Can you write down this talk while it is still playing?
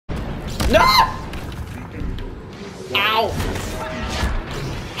No! Ow!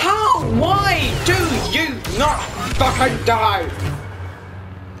 How? Why do you not fucking die?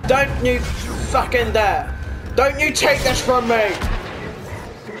 Don't you fucking dare! Don't you take this from me!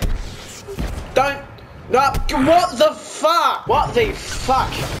 Don't. No. What the fuck? What the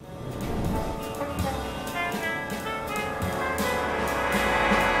fuck?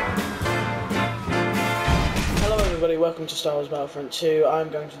 Hello everybody, welcome to Star Wars Battlefront 2. I'm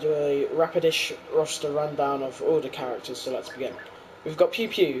going to do a rapidish roster rundown of all the characters, so let's begin. We've got Pew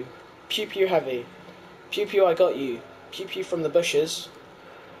Pew, Pew Pew Heavy, Pew Pew I Got You, Pew Pew from the Bushes.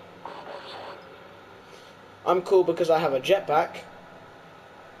 I'm cool because I have a jetpack.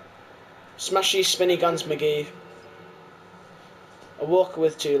 Smashy Spinny Guns McGee. A walker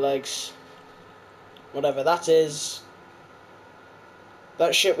with 2 legs. Whatever that is.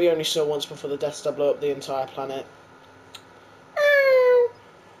 That shit we only saw once before the Death Star blew up the entire planet.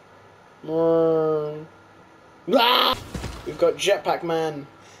 We've got Jetpack Man,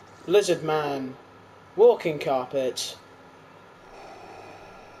 Lizard Man, Walking Carpet.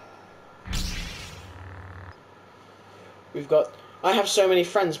 We've got I have so many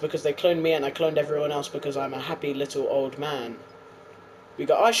friends because they cloned me and I cloned everyone else because I'm a happy little old man. We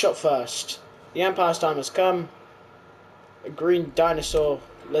got I Shot First, The Empire's Time Has Come, a green dinosaur,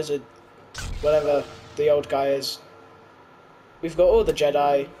 lizard, whatever the old guy is. We've got all the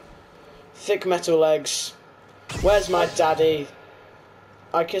Jedi, Thick Metal Legs, Where's My Daddy,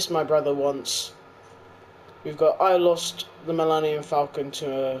 I Kissed My Brother Once. We've got I Lost the Millennium Falcon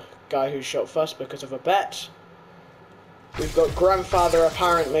to a guy who shot first because of a bet. We've got Grandfather,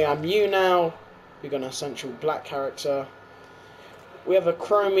 Apparently I'm You Now. We've got an essential black character. We have a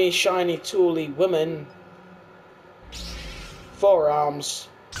chromy, shiny, tooly woman. Forearms.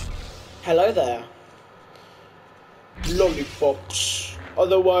 Hello there. Lollipops,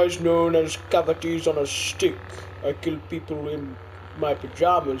 otherwise known as cavities on a stick. I kill people in my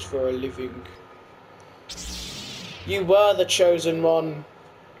pajamas for a living. You were the chosen one.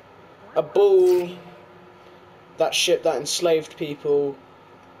 A bull. That ship that enslaved people.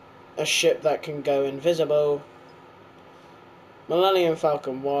 A ship that can go invisible. Millennium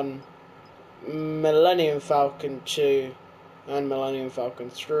Falcon 1. Millennium Falcon 2. And Millennium Falcon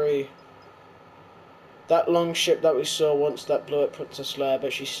 3. That long ship that we saw once that blew up Princess Leia,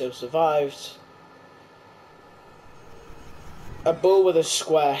 but she still survived. A bull with a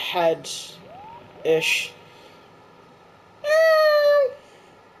square head-ish.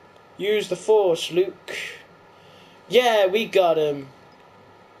 Use the Force, Luke. Yeah, we got him.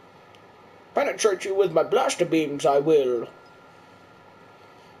 Penetrate you with my blaster beams, I will.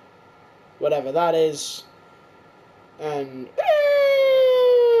 Whatever that is. And the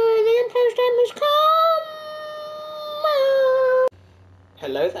Empire's Time Has Come.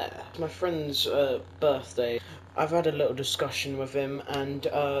 Hello there. It's my friend's birthday. I've had a little discussion with him, and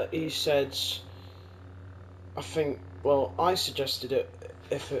he said, I suggested it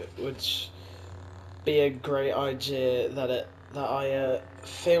if it would be a great idea that I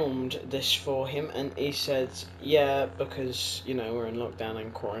filmed this for him, and he said, yeah, because, you know, we're in lockdown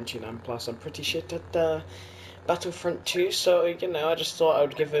and quarantine, and plus I'm pretty shit at Battlefront 2, so, you know, I just thought I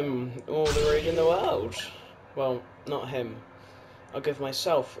would give him all the rage in the world. Well, not him. I'll give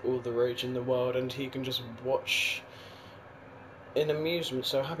myself all the rage in the world, and he can just watch in amusement.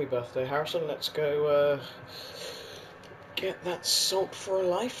 So happy birthday, Harrison. Let's go get that salt for a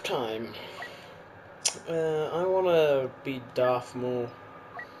lifetime. I want to be Darth Maul.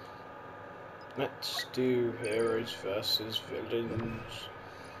 Let's do heroes versus villains.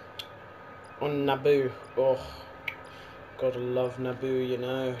 On Naboo. Oh, gotta love Naboo, you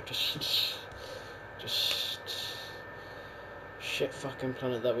know. Just shit fucking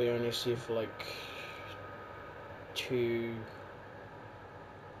planet that we only see for like 2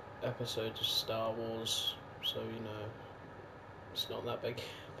 episodes of Star Wars, so you know it's not that big.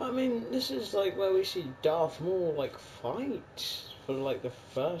 But I mean, this is like where we see Darth Maul like fight for like the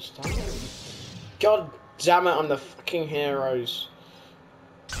first time. God damn it, I'm the fucking heroes.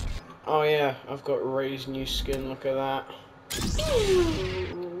 Oh yeah, I've got Rey's new skin, look at that.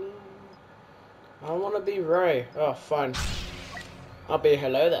 I want to be Rey. Oh, fine. I'll be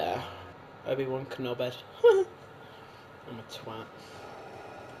hello there. Obi-Wan Kenobi. I'm a twat.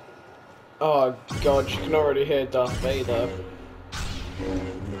 Oh god, you can already hear Darth Vader.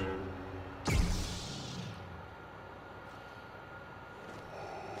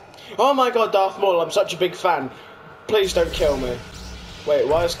 Oh my god, Darth Maul, I'm such a big fan. Please don't kill me. Wait,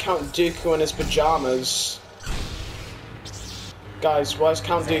 why is Count Dooku in his pajamas? Guys, why is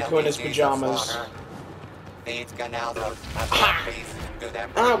Count Dooku in his pajamas?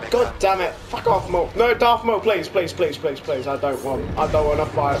 Oh, god damn it. Fuck off, Mo. No, Darth Mo, please, please, please, please, please. I don't want to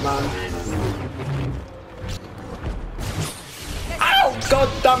fight, man. Ow! God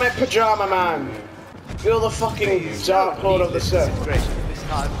damn it, Pajama Man. You're the fucking Dark Lord of the Sith.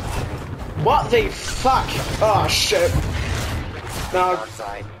 What the fuck? Oh, shit. Now,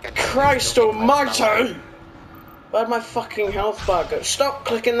 Christ almighty! Where'd my fucking health bar go? Stop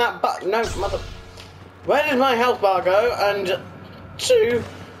clicking that button. No, mother... Where did my health bar go? And... 2...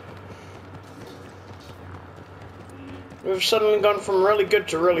 We've suddenly gone from really good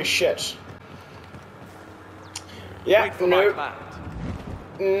to really shit. Yeah, nope.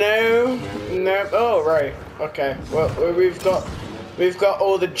 No, nope. Oh, right. Okay. Well, we've got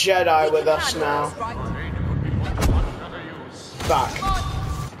all the Jedi with us now. Fuck.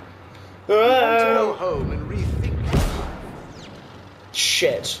 Go home and rethink.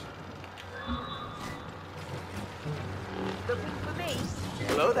 Shit.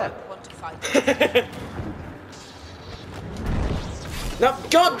 Hello there. No,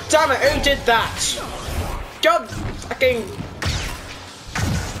 god damn it, who did that? God fucking...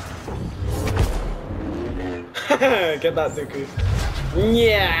 Get that, Dooku.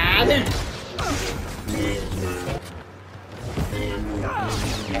 Yeah.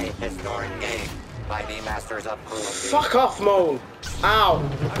 A historic game by the masters of cruelty. Fuck off, Mole. Ow.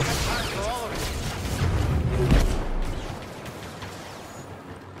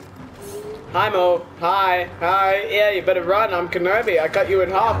 Hi, Mo. Hi. Hi. Yeah, you better run. I'm Kenobi. I cut you in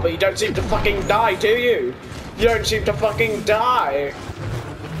half, but you don't seem to fucking die, do you? You don't seem to fucking die.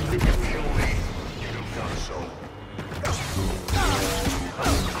 You can kill me. You've done so.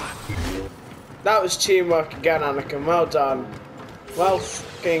 That was teamwork again, Anakin. Well done. Well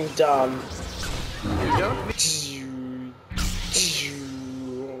fucking done.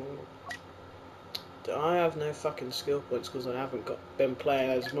 I have no fucking skill points because I haven't been playing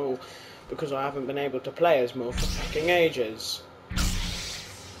as Maul. Because I haven't been able to play as Maul for fucking ages.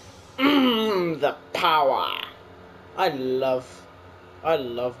 The power. I love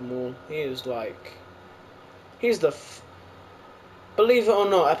Maul. He is like, he's the. Believe it or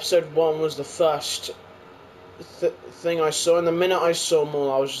not, episode 1 was the first thing I saw. And the minute I saw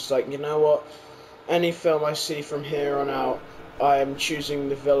Maul, I was just like, you know what? Any film I see from here on out, I am choosing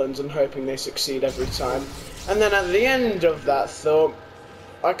the villains and hoping they succeed every time. And then at the end of that thought,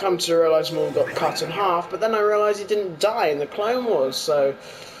 I come to realise Maul got cut in half, but then I realised he didn't die in the Clone Wars, so...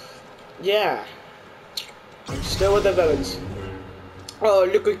 yeah. I'm still with the villains. Oh,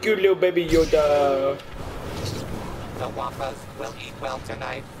 look at you, little baby Yoda. The Wampas will eat well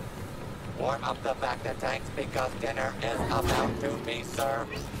tonight. Warm up the bacta tanks because dinner is about to be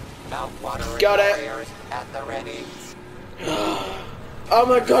served. Mouth-watering Got it. warriors at the ready. Oh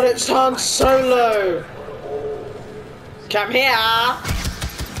my god, it's Han Solo! Come here!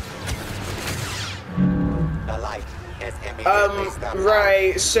 The light is immediately stepped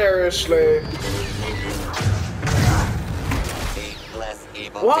Ray, seriously. The less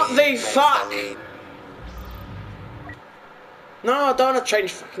evil What team the takes fuck? lead. No, I don't want to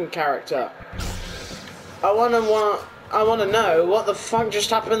change fucking character. I wanna know what the fuck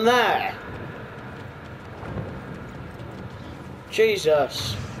just happened there.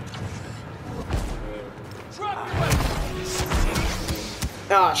 Jesus.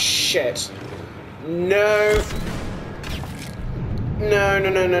 Ah, shit. No. No, no,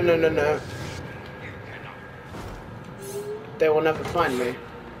 no, no, no, no, no. They will never find me.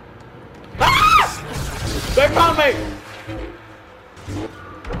 Ah! They found me!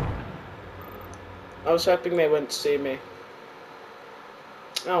 I was hoping they wouldn't see me.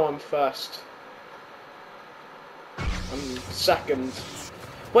 Oh, I'm first. I'm second.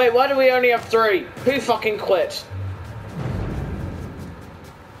 Wait, why do we only have 3? Who fucking quit?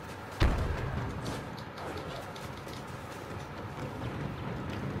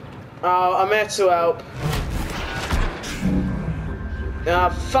 Oh, I'm here to help. Ah,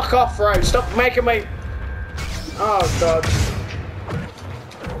 fuck off, Rose. Stop making me... Oh, God.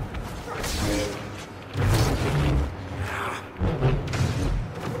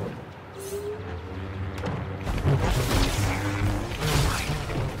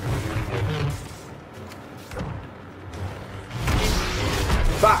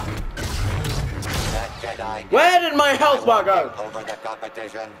 Fuck. That Jedi Where did my health bar go? over the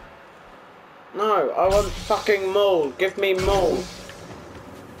competition. No, I want fucking Maul. Give me Maul.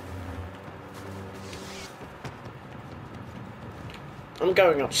 I'm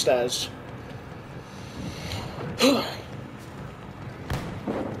going upstairs.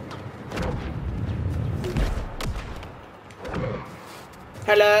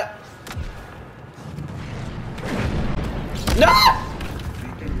 Hello. No!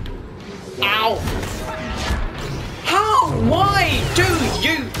 Ow! How? Why do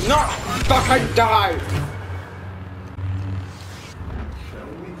you not fucking die?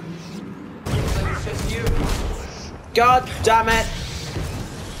 It's just you. God damn it!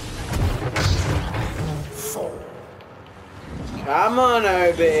 Come on,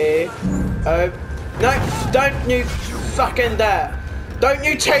 Obi. Oh, no! Don't you fucking dare! Don't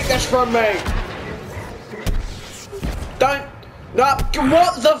you take this from me! Don't! No!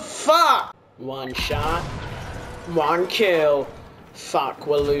 What the fuck? One shot, one kill. Fuck,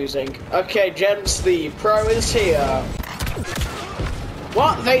 we're losing. Okay, gents, the pro is here.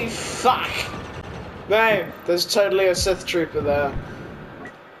 What the fuck? No, there's totally a Sith trooper there.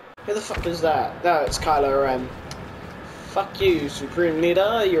 Who the fuck is that? No, it's Kylo Ren. Fuck you, Supreme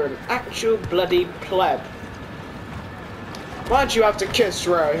Leader. You're an actual bloody pleb. Why'd you have to kiss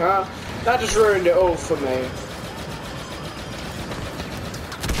Rey, huh? That just ruined it all for me.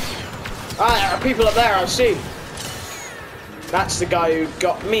 Ah, there are people up there, I see. That's the guy who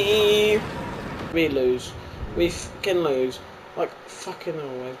got me. We lose. We fucking lose. Like, fucking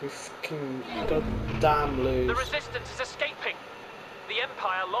always. We fucking goddamn lose. The Resistance is escaping. The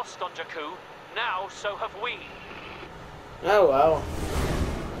Empire lost on Jakku. Now, so have we. Oh well.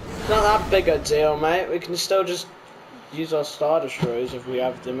 It's not that big a deal, mate. We can still just use our Star Destroyers if we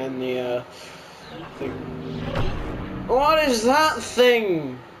have them in the, thing. What is that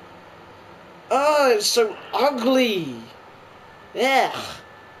thing? Oh, it's so ugly. Yeah.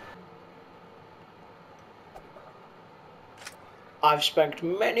 I've spanked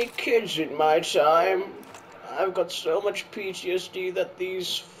many kids in my time. I've got so much PTSD that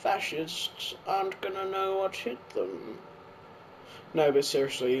these fascists aren't gonna know what hit them. No, but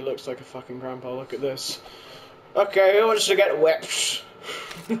seriously, he looks like a fucking grandpa. Look at this. Okay, who wants to get whipped?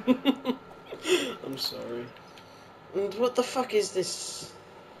 I'm sorry. And what the fuck is this?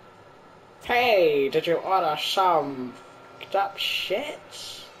 Hey, did you order some that shit?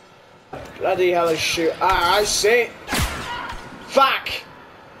 Bloody hell is shoot. Ah, I see. Fuck!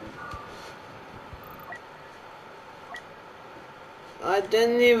 I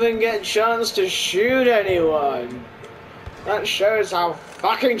didn't even get a chance to shoot anyone. That shows how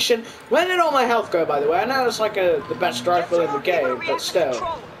fucking shit. Where did all my health go, by the way? I know it's like the best rifle in the game, but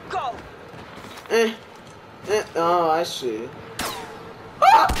still. Go. Oh, I see.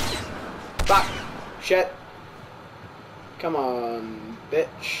 Ah! Fuck. Shit. Come on,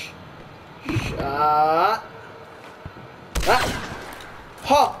 bitch. Shut. Ah.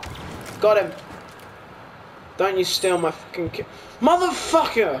 Ha! Got him. Don't you steal my fucking kill.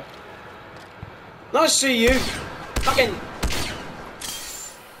 Motherfucker! I see you. Fucking.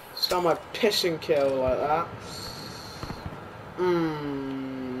 Stole my pissing kill like that.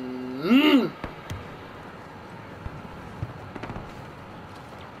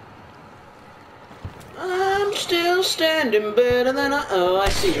 I'm still standing better than I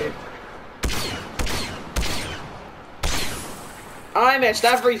see you. I missed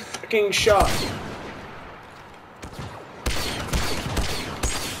every fucking shot.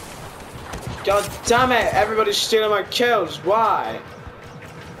 God damn it, everybody's stealing my kills. Why?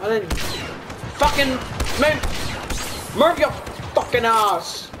 I didn't fucking move your fucking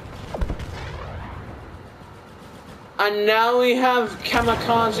ass. And now we have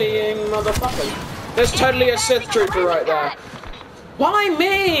kamikaze-ing motherfuckers. There's totally a Sith trooper right there. Why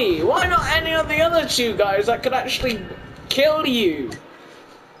me? Why not any of the other two guys that could actually kill you?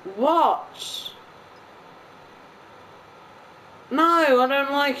 What? No, I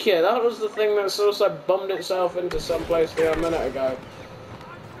don't like it. That was the thing that's also bummed itself into someplace here a minute ago.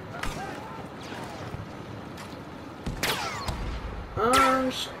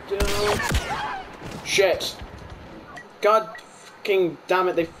 I'm still... Shit. God fucking damn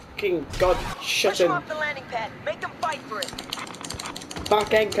it, they fucking... God shut him. Push him off the landing pad. Make them fight for it.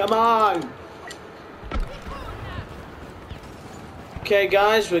 Fucking come on! Okay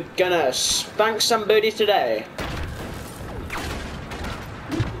guys, we're gonna spank some booty today.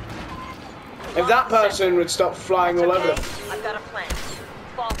 If that person would stop flying all over the... I've got a plan.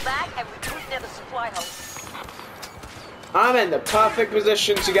 Fall back and retreat near the supply house. I'm in the perfect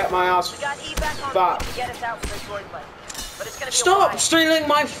position to get my ass We got evac on fucked. route to get us out with the droid light. But it's gonna be Stop stealing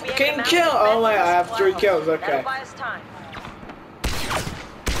my fucking kill! Oh wait, I have 3 kills, okay. That'll buy us time.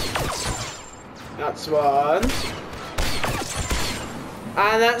 That's 1.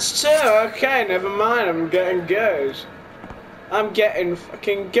 And that's 2, okay, never mind, I'm getting good. I'm getting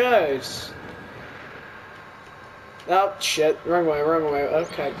fucking good. Oh shit, wrong way,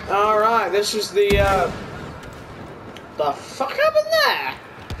 okay. Alright, this is the fuck happened there?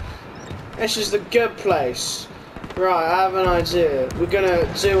 This is the good place. Right, I have an idea. We're gonna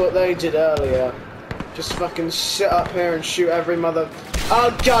do what they did earlier. Just fucking sit up here and shoot every mother...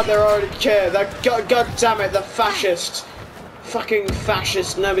 Oh god, they're already here. They're... God damn it, they're fascists. Fucking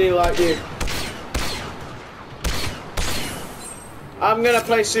fascists, nobody like you. I'm gonna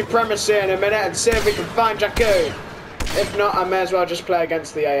play Supremacy in a minute and see if we can find Jakku. If not, I may as well just play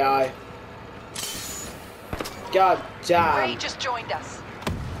against the AI. God damn. Ray just joined us.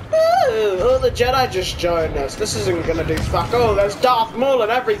 Ooh, all the Jedi just joined us. This isn't gonna do fuck all. There's Darth Maul and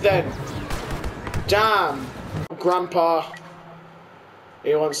everything. Damn. Grandpa.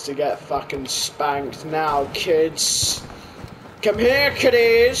 He wants to get fucking spanked now, kids. Come here,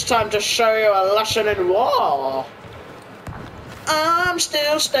 kiddies. Time to show you a lesson in war. I'm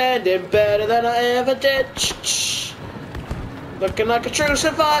still standing better than I ever did. Looking like a true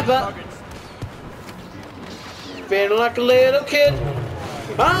survivor. Feeling like a little kid.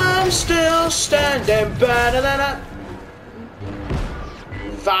 I'm still standing better than I...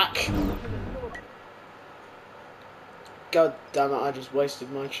 Fuck. God damn it, I just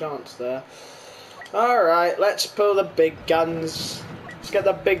wasted my chance there. Alright, let's pull the big guns. Let's get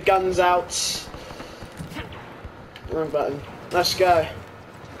the big guns out. Wrong button. Let's go.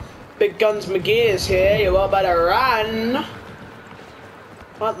 Big Guns McGee is here, you all better run.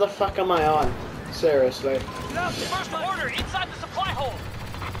 What the fuck am I on? Seriously. First order inside the supply hole.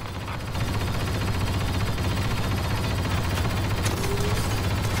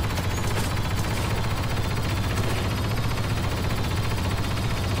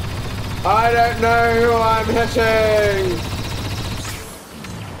 I don't know who I'm hitting.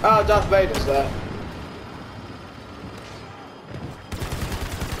 Oh, Darth Vader's there.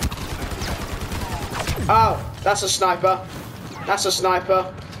 Oh, that's a sniper. That's a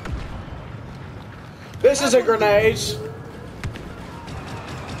sniper. This is a grenade.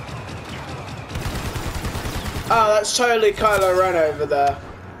 Oh, that's totally Kylo Ren over there.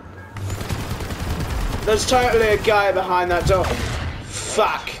 There's totally a guy behind that door.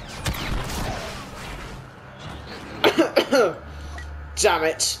 Fuck. Damn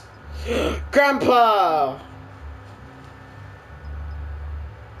it. Grandpa!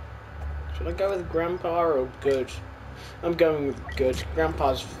 Should I go with Grandpa or good? I'm going with good.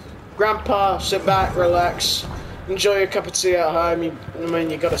 Grandpa, sit back, relax, enjoy your cup of tea at home.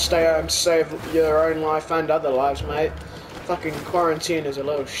 You gotta stay home to save your own life and other lives, mate. Fucking quarantine is a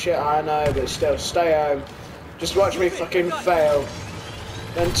little shit, I know, but still, stay home. Just watch me fucking fail.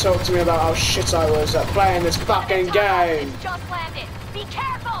 Then talk to me about how shit I was at playing this fucking game. Just landed. Be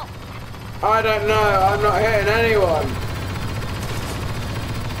careful. I don't know, I'm not hitting anyone.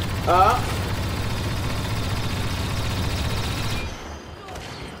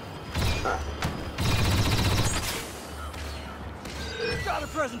 Got a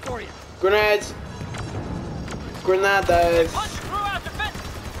present for you. Grenades. Grenades. Punch through our defense.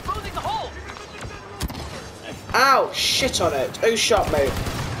 Closing the hole. Ow! Shit on it. Who shot me?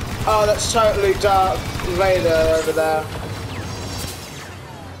 Oh, that's totally Darth Vader over there.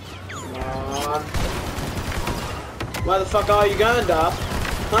 Come on. Where the fuck are you going, Darth?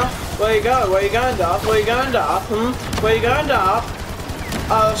 Huh? Where you going? Where you going, Darth? Where you going, Darth? Where you going, Darth?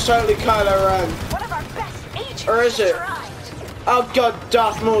 Oh, that's totally Kylo Ren. One of our best agents. Or is it? arrived. Oh god,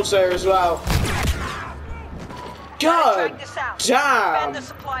 Darth Maul's there as well. God Drag this out. damn! Defend the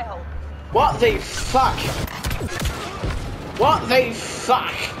supply hole. What the fuck? What the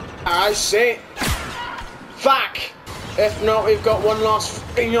fuck? I see. Fuck! If not, we've got one last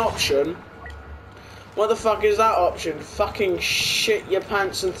fucking option. What the fuck is that option? Fucking shit your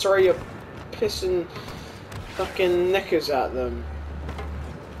pants and throw your pissing fucking knickers at them.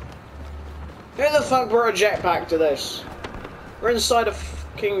 Who the fuck brought a jetpack to this? We're inside a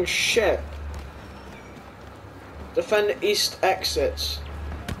fucking ship. Defend east exits.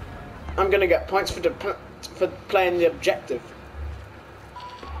 I'm gonna get points for playing the objective.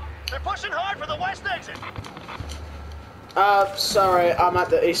 They're pushing hard for the west exit. Sorry, I'm at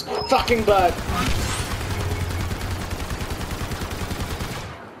the east. Fucking bird.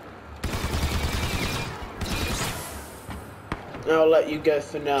 I'll let you go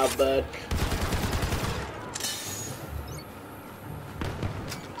for now, bird.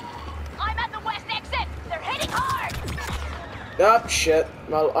 I'm at the west exit. They're hitting hard. Oh, shit.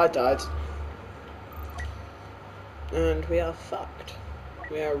 Well, I died. And we are fucked.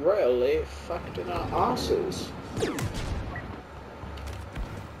 We are royally fucked in our asses.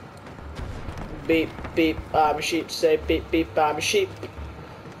 Beep, beep, I'm a sheep, say beep, beep, I'm a sheep.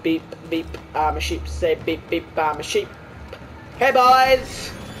 Beep, beep, I'm a sheep, say beep, beep, I'm a sheep. Hey,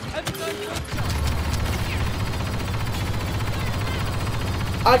 boys!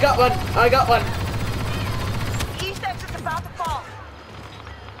 I got one, I got one. East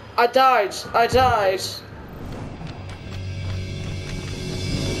I died. I died.